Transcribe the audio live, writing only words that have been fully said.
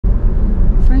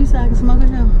you said I can smoke it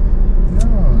now?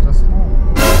 No, just smoke.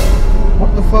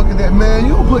 What the fuck is that, man?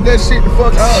 You don't put that shit the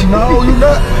fuck out. No, you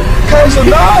not. Casey,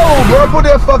 no, bro. Put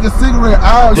that fucking cigarette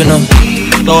out. When I'm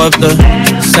throw up the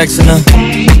sex in her.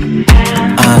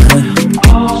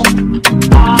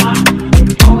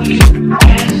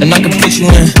 And I can push you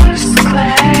in.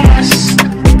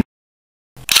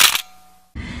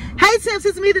 Hey Tips,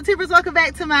 it's me, the Tippers. Welcome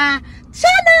back to my channel.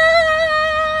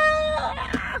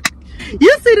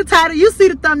 You see the title, you see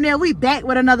the thumbnail. We back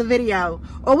with another video,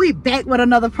 or we back with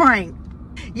another prank.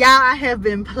 Y'all, I have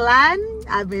been plotting,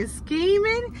 I've been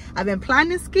scheming, I've been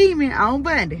plotting and scheming on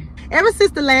Bundy. Ever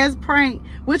since the last prank,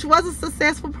 which was a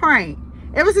successful prank.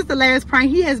 Ever since the last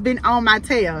prank, he has been on my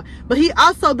tail. But he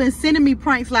also been sending me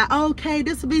pranks like, okay,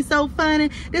 this will be so funny.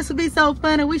 This will be so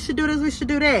funny. We should do this, we should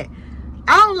do that.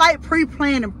 I don't like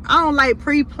pre-planning. I don't like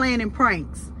pre-planning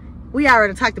pranks. We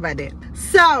already talked about that.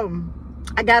 So,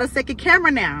 I got a second camera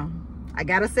now. I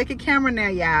got a second camera now,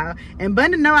 y'all. And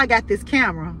Bundy know I got this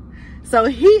camera. So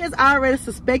he is already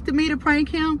suspecting me to prank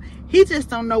him. He just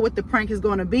don't know what the prank is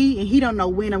going to be, and he don't know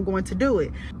when I'm going to do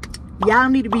it. Y'all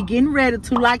need to be getting ready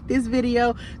to like this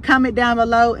video, comment down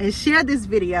below, and share this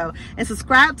video. And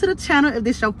subscribe to the channel if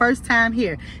this is your first time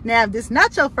here. Now, if this is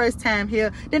not your first time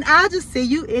here, then I'll just see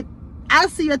you I'll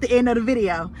see you at the end of the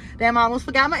video. Damn, I almost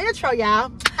forgot my intro,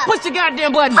 y'all. Push the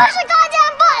goddamn button. Push the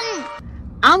goddamn button.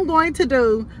 I'm going to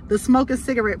do the smoking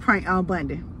cigarette prank on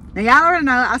Bundy. Now, y'all already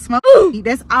know I smoke.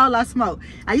 That's all I smoke.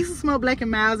 I used to smoke Black and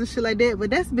Milds and shit like that,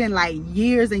 but that's been like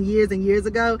years and years and years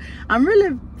ago. I'm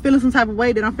really feeling some type of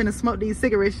way that I'm finna smoke these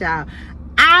cigarettes, y'all.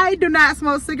 I do not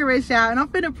smoke cigarettes, y'all, and I'm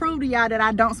finna prove to y'all that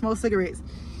I don't smoke cigarettes.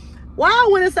 While I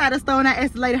went inside the store and I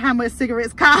asked the lady how much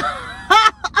cigarettes cost,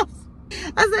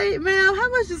 I said, ma'am, how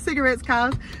much do cigarettes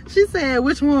cost? She said,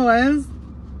 which ones?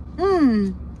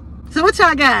 So what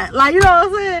y'all got? Like, you know what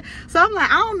I'm saying? So I'm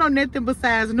like, I don't know nothing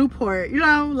besides Newport. You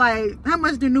know, like, how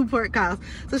much do Newport cost?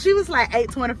 So she was like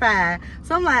 $8.25.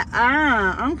 So I'm like,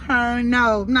 okay,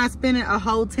 no, I'm not spending a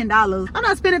whole $10. I'm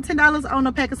not spending $10 on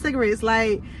a pack of cigarettes.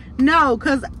 Like, no,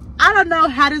 because I don't know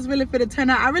how this really finna turn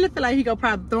out. I really feel like he gonna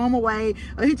probably throw them away,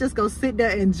 or he just go sit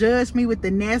there and judge me with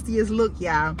the nastiest look,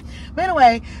 y'all. But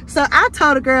anyway, so I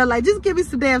told the girl, like, just give me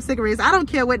some damn cigarettes. I don't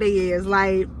care what they is.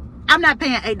 Like, I'm not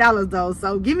paying $8 though,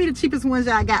 so give me the cheapest ones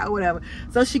y'all got or whatever.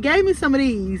 So she gave me some of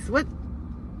these. What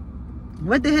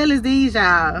the hell is these,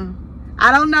 y'all?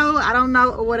 I don't know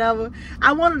or whatever.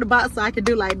 I wanted the box so I could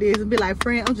do like this and be like,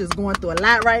 friend, I'm just going through a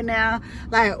lot right now.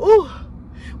 Like, ooh,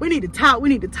 we need to talk.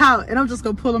 And I'm just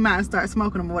gonna pull them out and start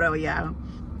smoking them or whatever, y'all.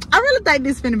 I really think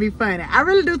this is finna be funny. I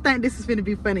really do think this is finna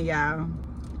be funny, y'all.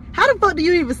 How the fuck do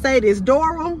you even say this?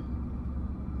 Doral?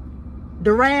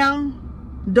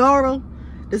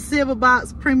 The silver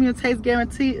box premium taste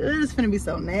guarantee. It's finna be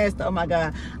so nasty. Oh my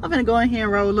God. I'm finna go in here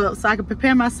and roll up so I can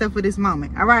prepare myself for this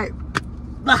moment. All right.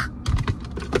 But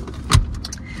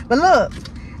look,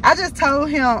 I just told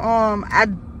him, oh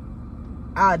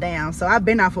damn, so I've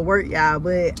been off of work, y'all,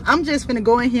 but I'm just finna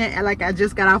go in here and like I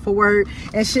just got off of work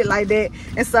and shit like that.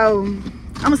 And so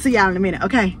I'm gonna see y'all in a minute,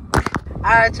 okay? All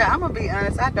right, y'all, I'm gonna be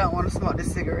honest, I don't want to smoke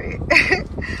this cigarette.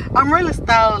 I'm really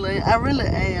stalling, I really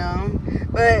am.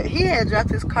 But he had dropped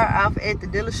his car off at the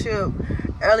dealership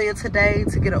earlier today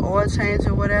to get an oil change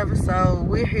or whatever, so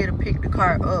we're here to pick the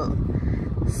car up.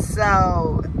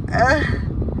 So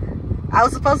I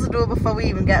was supposed to do it before we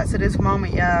even got to this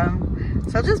moment, y'all.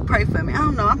 So just pray for me. I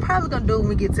don't know, I'm probably gonna do it when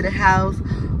we get to the house,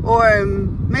 or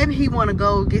maybe he want to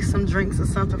go get some drinks or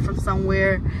something from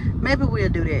somewhere. Maybe we'll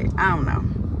do that. I don't know.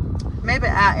 Maybe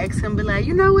I'll ask him, be like,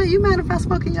 you know what, you mind if I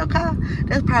smoke in your car?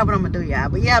 That's probably what I'm gonna do, y'all.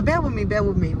 But yeah, bear with me,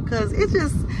 because it's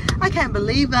just, I can't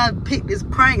believe I picked this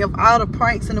prank of all the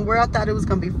pranks in the world. I thought it was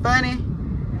gonna be funny.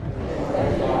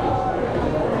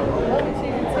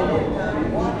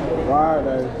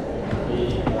 Friday.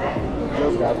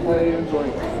 Just got plenty of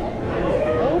drinks.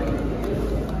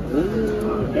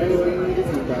 Baby, this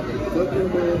is about to fucking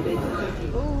birthday.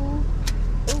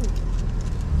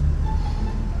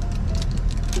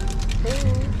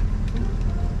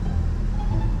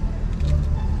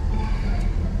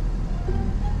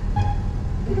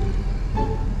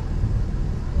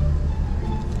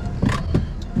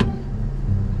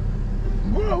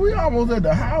 Bro, we almost at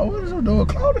the house. What is you doing?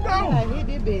 Close the door. Yeah, hit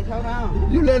this bitch. Hold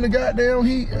on. You letting the goddamn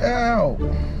heat out.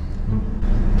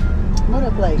 Move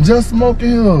the plate. Just smoking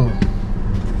here.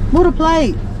 Move the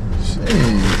plate. Shit.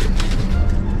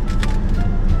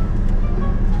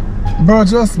 Bro,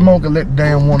 just smoke and let the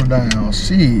damn water down.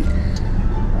 Shit.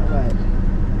 Alright.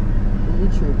 You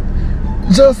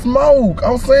tripping. Just smoke.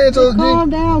 I'm saying just... Calm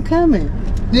down, coming.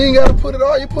 You ain't gotta put it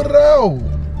on, you put it out.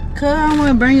 Cause I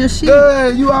wanna bring your shit. Yeah,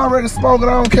 you already smoking.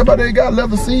 I don't care about that. You got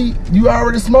leather seat. You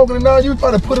already smoking it now. You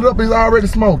try to put it up. It's already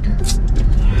smoking.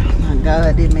 Oh my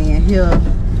God, this man here.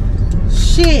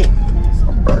 Shit.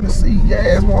 Some burning seat. Yeah,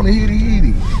 ass want to hit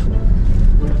it.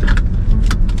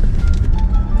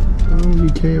 I don't even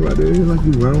care about that. It's like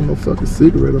you round no fucking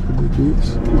cigarette up in this bitch.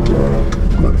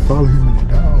 I'm about to follow him with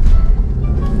the dog.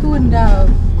 Who in the dog?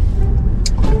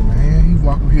 Man, he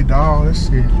walking with his dog. That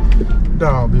shit.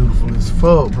 Dog beautiful as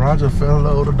fuck, bro. I just fell in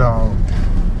love with the dog.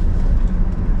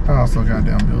 Dog so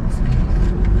goddamn beautiful.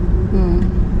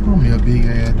 Want me a big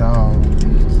ass dog.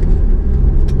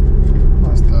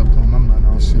 I stop putting my money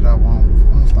on shit I want.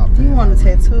 I'm gonna stop paying. You want a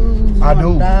tattoo? I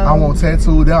do. I want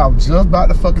tattooed out. I was just about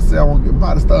to fucking say I'm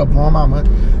about to start blowing my money.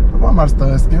 I'm about to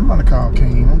start skin. I'm about to call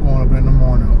King. I'm going up there in the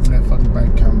morning, open that fucking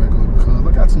bank account back up because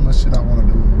I got too much shit I want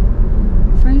to do.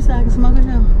 Friend, so I can smoke it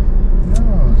now.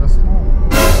 No, just smoke.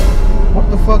 What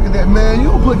the fuck is that, man?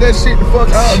 You put that shit the fuck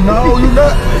out. No, you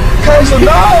not. Kaisha,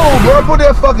 no, bro. Put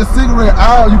that fucking cigarette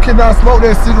out. You cannot smoke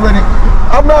that cigarette.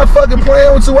 I'm not fucking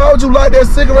playing with you. Why would you light that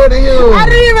cigarette in here?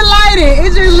 I didn't even light it.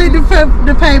 It just lit the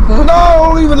paper. No, I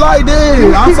don't even like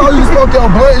that. I saw you smoke your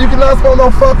blunt. You cannot smoke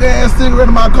no fucking ass cigarette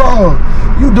in my car.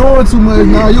 You doing too much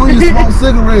now. You even smoke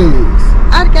cigarettes.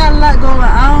 I got a lot going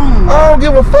on. I don't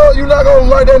give a fuck. You not gonna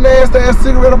light that nasty ass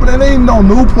cigarette up in there. That ain't no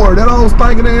Newport. That old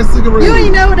stinking ass cigarette. You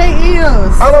ain't know what they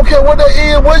is. I don't care what they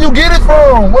is. Where you get it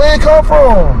from? Where it come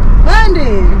from?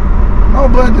 Bundy.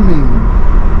 Don't Bundy me.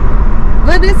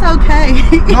 But it's okay.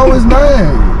 No, it's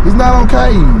not. It's not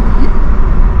okay.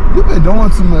 You been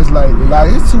doing too much lately.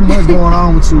 Like, it's too much going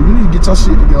on with you. You need to get your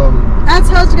shit together. I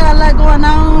told you got a lot going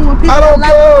on. When people I don't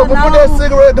care, but put that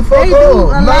cigarette the fuck they up.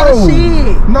 Do a lot of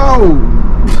shit. No.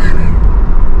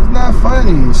 It's not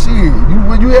funny. Shit.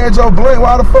 When you had your blunt,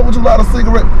 why the fuck would you light a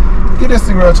cigarette? Get that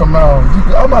cigarette out your mouth.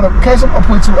 I'm about to catch up and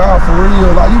put you out for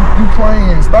real. Like, you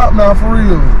playing. Stop now for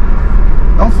real.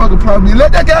 Don't fucking play with me.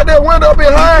 Let that goddamn window up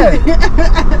and hide.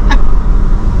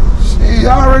 Shit,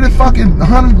 y'all already fucking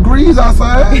 100 degrees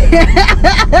outside.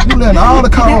 You letting all the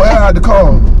cold air out the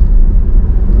car.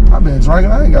 I've been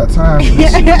drinking. I ain't got time for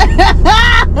this shit.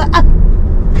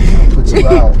 Put you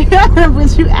out.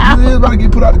 Put you out. You is about to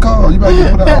get put out the car. You about to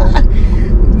get put out.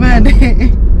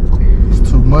 Bundy. It's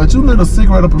too much. You lit a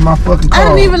cigarette up in my fucking car. I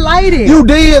didn't even light it. You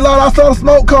did, Lord. I saw the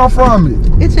smoke come from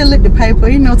it. It just lit the paper.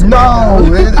 You know No.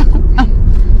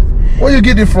 Where you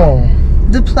get it from?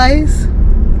 The place.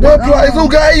 What place? Who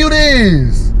gave you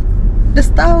this? The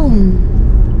stone.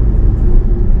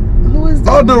 Who is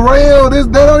that? Oh, the rail. Do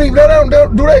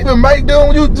they even make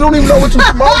them? You don't even know what you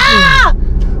smoking.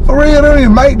 For real, they don't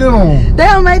even make them. They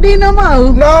don't make these no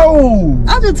more. No.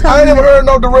 I just told I ain't you. never heard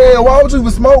no Darrell. Why would you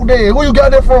even smoke that? Where you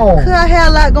got that from? Cause I had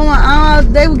a lot going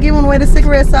on. They were giving away the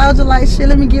cigarettes, so I was just like, shit,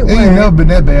 let me get It one. ain't never been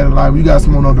that bad in life. You got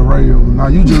smoke no Darrell. Now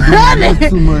you just doing that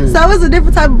too much. So it's a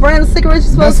different type of brand of cigarettes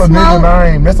you're supposed to smoke. That's a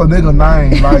nigga name. That's a nigga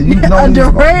name. Like you know. A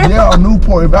Darrell? Yeah, a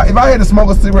Newport. If I had to smoke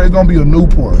a cigarette, it's gonna be a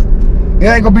Newport. It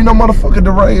ain't gonna be no motherfucking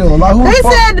Darrell. Like who? They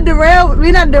said the Darrell,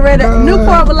 we not Darrell. The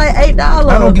Newport was like $8.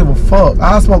 I don't give a fuck.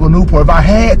 I smoke a Newport. If I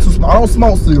had to smoke, I don't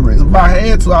smoke cigarettes. If I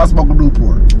had to, I smoke a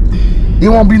Newport. It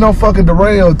won't be no fucking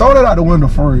Darrell. Throw that out the window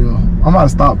for real. I'm about to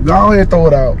stop. Go ahead and throw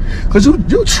it out. Cause you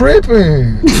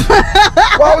tripping.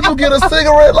 Why would you get a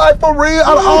cigarette like for real?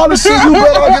 Out of all the shit, you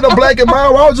better get a black and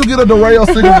mild. Why would you get a Darrell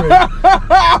cigarette?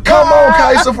 Come on,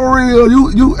 Kaisha, for real.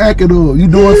 You acting up. You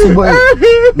doing too much.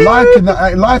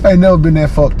 Life ain't never been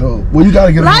that fucked up. Well, you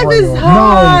gotta get a Darrell. Life is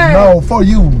hard. No, for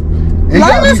you.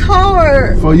 Life is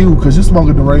hard. For you, cause you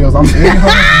smoking Darrells.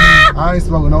 I ain't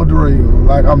smoking no Darrell.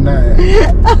 Like I'm not.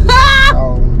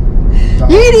 No.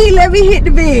 You didn't let me hit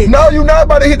the bed. No, you not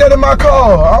about to hit that in my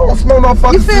car. I don't smoke no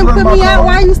fucking cigarette in my car. You finna put me out?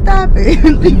 Why you stopping?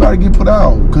 You about to get put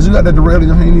out. Cause you got that Darrell in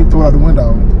your hand, you need to throw it out the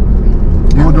window.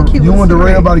 You and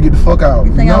Darrell about to get the fuck out.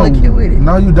 You think I look cute with it?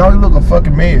 No, you don't. You look a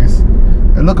fucking mess.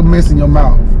 It look a mess in your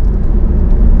mouth.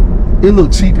 It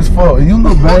look cheap as fuck. You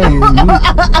look bad.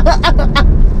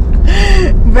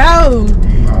 Bro,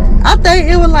 no. I think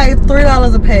it was like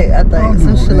 $3 a pack. I think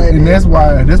some shit like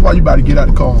that. And that's why you about to get out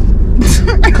the car.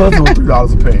 Because it was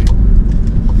 $3 a pack.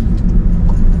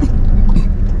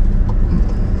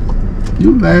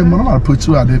 You lame, man. I'm about to put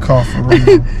you out there car for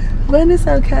real. But it's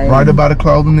okay. Right about the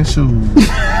clothing and shoes.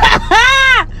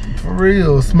 For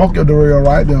real. Smoke your Darrell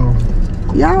right there.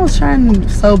 Y'all was trying to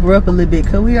sober up a little bit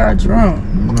because we are drunk.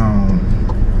 No.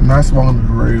 Not smoking the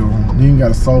Darrell. You ain't got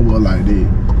to sober like that.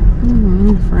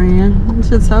 Friend. I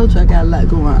just told you I got a lot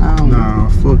going on. Nah,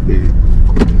 fuck that.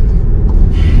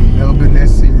 Never been that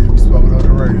serious to be smoking on the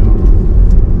radio.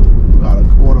 You got a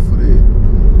quarter for that.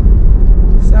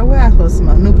 So where I supposed to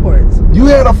smoke? Newports. You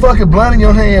had a fucking blunt in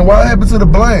your hand. What happened to the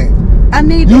blunt? I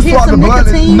need to hit some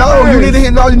nicotine. No, first. you need to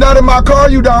hit. No, you're not in my car.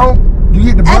 You don't. You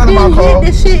hit the blunt in my car. I didn't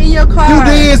hit the shit in your car. You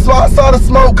did. So I saw the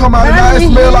smoke come out, and now it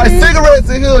smell like cigarettes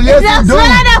in here. Yes, it do.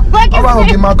 I'm about to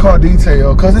get my car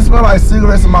detailed, cause it smell like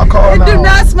cigarettes in my car now. It do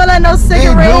not smell like no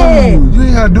cigarette. It do. You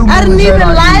ain't gotta do. I didn't even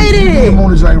light it. You did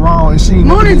Mooney J wrong, and she.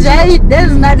 Mooney J. That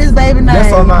is not this baby name. That's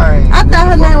her name. I thought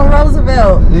her name was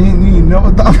Roosevelt. You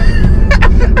never thought.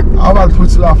 I'm about to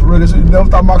put you out for real. You never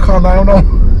thought my car name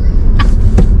no.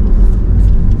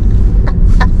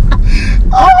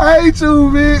 I hate you,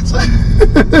 bitch.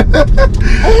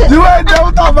 You ain't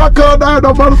never thought my car name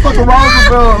no motherfucking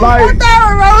Roosevelt. Like, I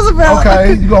thought it was Roosevelt.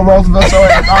 Okay, you gonna Roosevelt your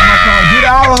ass out my car. Get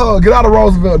out of her. Get out of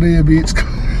Roosevelt then, bitch.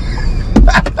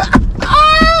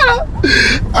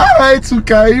 I hate you,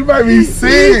 K. You make me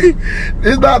sick.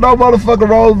 It's not no motherfucking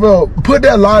Roosevelt. Put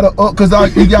that lighter up, cause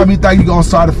you got me thinking you gonna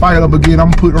start the fire up again.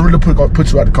 I'm really put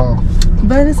you out the car.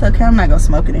 But it's okay. I'm not gonna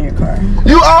smoke it in your car.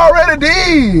 You already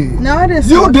did. No, I didn't.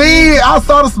 You did. I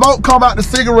saw the smoke come out the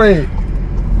cigarette.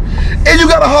 And you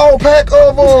got a whole pack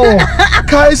of them.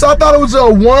 Okay, so I thought it was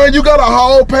just one. You got a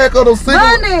whole pack of those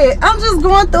cigarettes. Bundy, I'm just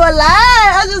going through a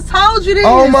lie. I just told you this.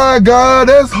 Oh my God,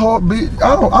 that's hard, bitch.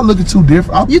 I look at you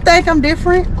different. You think I'm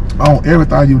different? On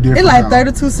everything you different. It's like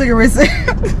 32 cigarettes.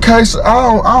 Okay, so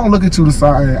I don't look at you the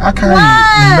same. I can't.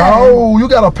 Why? No, you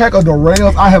got a pack of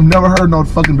Derails. I have never heard no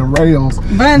fucking Derails.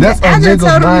 Bundy, That's I just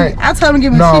told him. name. I told him to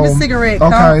give me the cheapest cigarette.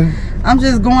 Okay. I'm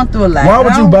just going through a lie. Why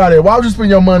would you buy that? Why would you spend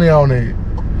your money on it?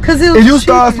 Cause it was if you cheapest.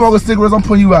 start smoking cigarettes, I'm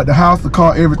putting you out the house, the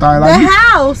car, everything. Like the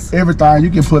house? Everything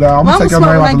you can put out. I'm gonna take your name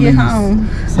out the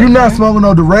lease. You're not smoking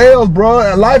no Derails,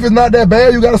 bro. Life is not that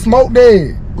bad. You gotta smoke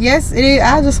that. Yes, it is.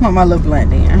 I just smoke my little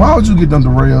blunt then. Why would you get them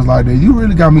Derails like that? You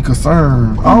really got me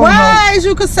concerned. Why is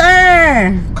you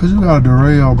concerned? Cause you got a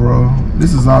Derail, bro.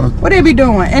 This is out of. What they be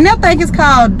doing? And that thing is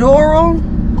called Doral.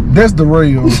 That's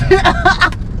Derail.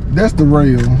 That's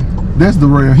Derail. That's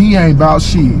Derail. He ain't about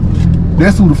shit.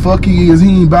 That's who the fuck he is. He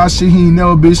ain't about shit. He ain't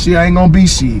never been shit. I ain't gonna be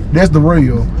shit. That's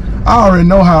Derail. I already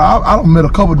know how. I done met a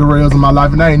couple Derails in my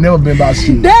life, and I ain't never been about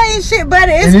shit. That ain't shit,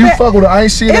 buddy. It's and you fuck with a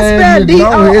ain't shit ass nigga.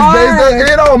 No,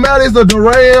 it don't matter. It's a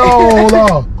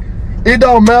Derail. It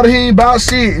don't matter. He ain't about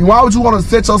shit. Why would you want to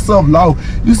set yourself low?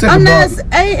 You set the bar. It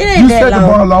ain't you that set low. the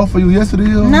bar low for you. Yes, it is.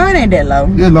 No, it ain't that low.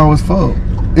 It's low as fuck.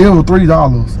 It was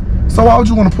 $3. So why would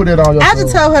you want to put that on yourself? I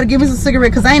just told her to give me some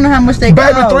cigarette because I ain't know how much they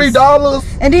cost. Baby, $3.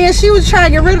 And then she was trying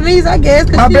to get rid of these, I guess.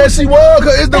 I bet she was,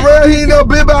 because it's Derail. He ain't never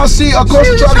been about shit. Of course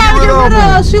she was trying to get rid of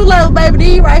them. She was like, baby,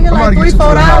 these right here like $3-4.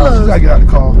 You gotta get out of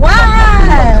the car.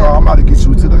 Why? I'm about to get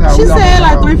you to the house. She said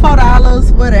like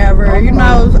 $3-4, whatever. You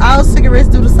know, all cigarettes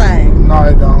do the same. No,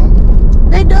 they don't.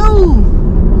 They do.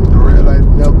 Derail ain't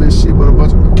never been shit but a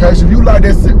bunch of cash. If you like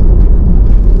that shit,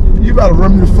 you better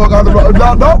run me the fuck out of the road.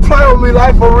 No, don't play with me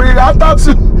like for real. I thought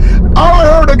you. I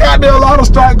heard the goddamn lot of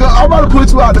strike gun. I'm about to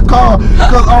put you out the car.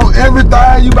 Cause on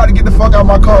everything, you about to get the fuck out of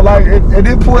my car. Like, at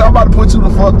this point, I'm about to put you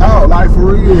the fuck out. Like,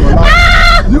 for real.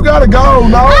 Like, you gotta go.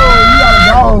 No, you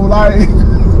gotta go. Like,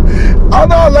 I'm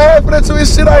not laughing at you.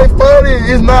 This shit ain't funny.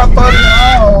 It's not funny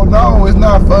at all. No, it's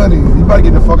not funny. You better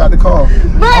get the fuck out the car.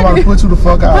 I'm about to put you the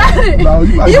fuck out. No,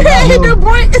 you can't hit the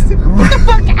brakes. Get the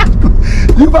fuck out.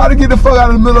 You about to get the fuck out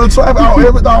of the middle of the traffic on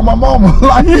everything on my mama.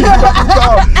 Like, you got this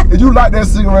car, and you light that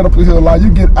cigarette up in here, like,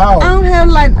 you get out. I don't have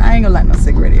light. I ain't gonna light no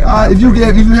cigarette. If you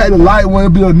had a light one,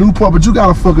 it'd be a Newport, but you got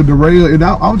a fucking Derail, and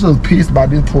I'm just pissed by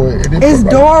this point. It's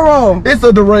Doral. It's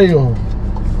a Derail.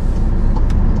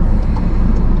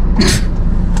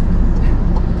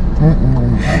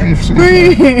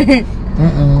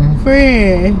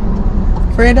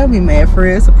 Friend, don't be mad,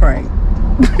 Fred. It's a prank.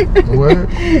 What?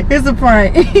 It's a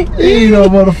prank. You ain't no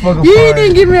motherfucker. You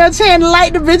didn't give me a chance to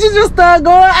light the bitch. You just started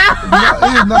going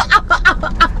out. No,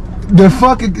 the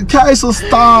fucking case of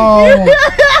stall.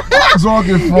 Drunk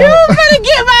and fuck. You finna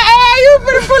get my ass. You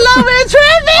finna pull over in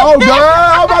traffic. Oh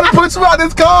God, I'm about to put you out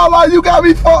this car. Like, you got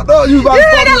me fucked up. You about to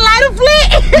light a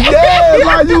flick. Yeah,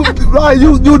 like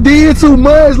you did too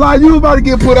much. Like, you about to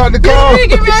get put out the car. You didn't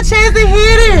give me a chance to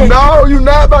hit it. No, you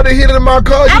not about to hit it in my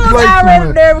car. I was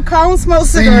already there because I don't smoke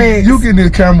cigarettes. You getting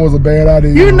this camera was a bad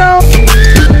idea. You know.